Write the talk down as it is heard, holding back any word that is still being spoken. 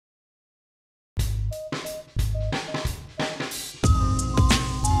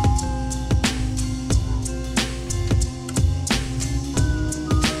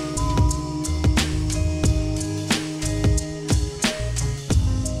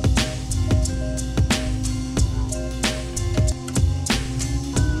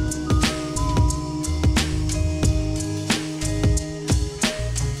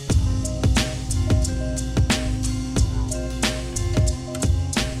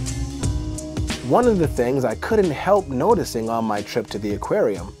One of the things I couldn't help noticing on my trip to the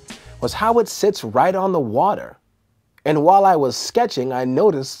aquarium was how it sits right on the water. And while I was sketching, I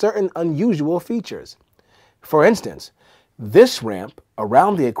noticed certain unusual features. For instance, this ramp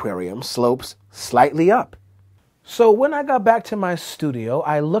around the aquarium slopes slightly up. So when I got back to my studio,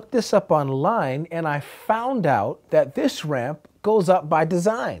 I looked this up online and I found out that this ramp goes up by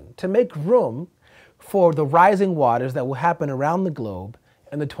design to make room for the rising waters that will happen around the globe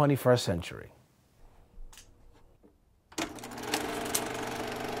in the 21st century.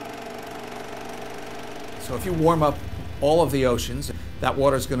 So if you warm up all of the oceans, that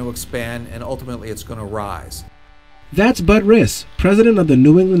water is going to expand and ultimately it's going to rise. That's Bud Riss, president of the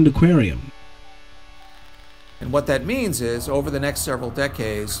New England Aquarium. And what that means is, over the next several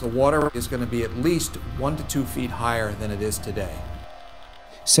decades, the water is going to be at least 1 to 2 feet higher than it is today.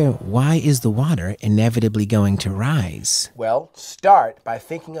 So why is the water inevitably going to rise? Well, start by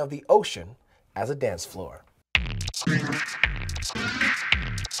thinking of the ocean as a dance floor.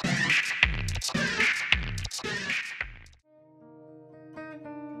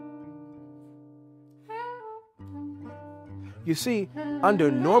 You see,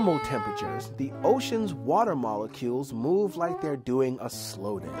 under normal temperatures, the ocean's water molecules move like they're doing a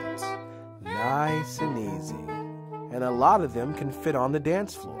slow dance. Nice and easy. And a lot of them can fit on the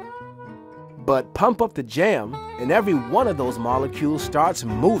dance floor. But pump up the jam, and every one of those molecules starts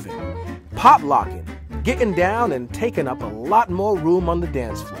moving, pop-locking, getting down and taking up a lot more room on the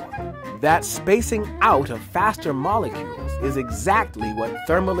dance floor. That spacing out of faster molecules is exactly what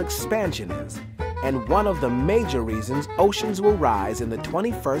thermal expansion is, and one of the major reasons oceans will rise in the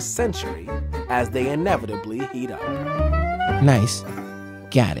 21st century as they inevitably heat up. Nice.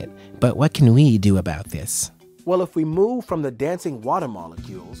 Got it. But what can we do about this? Well, if we move from the dancing water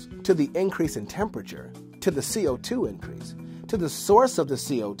molecules to the increase in temperature, to the CO2 increase, to the source of the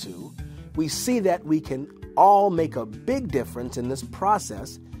CO2, we see that we can all make a big difference in this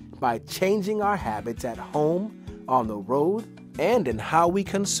process by changing our habits at home, on the road, and in how we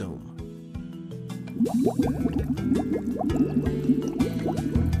consume.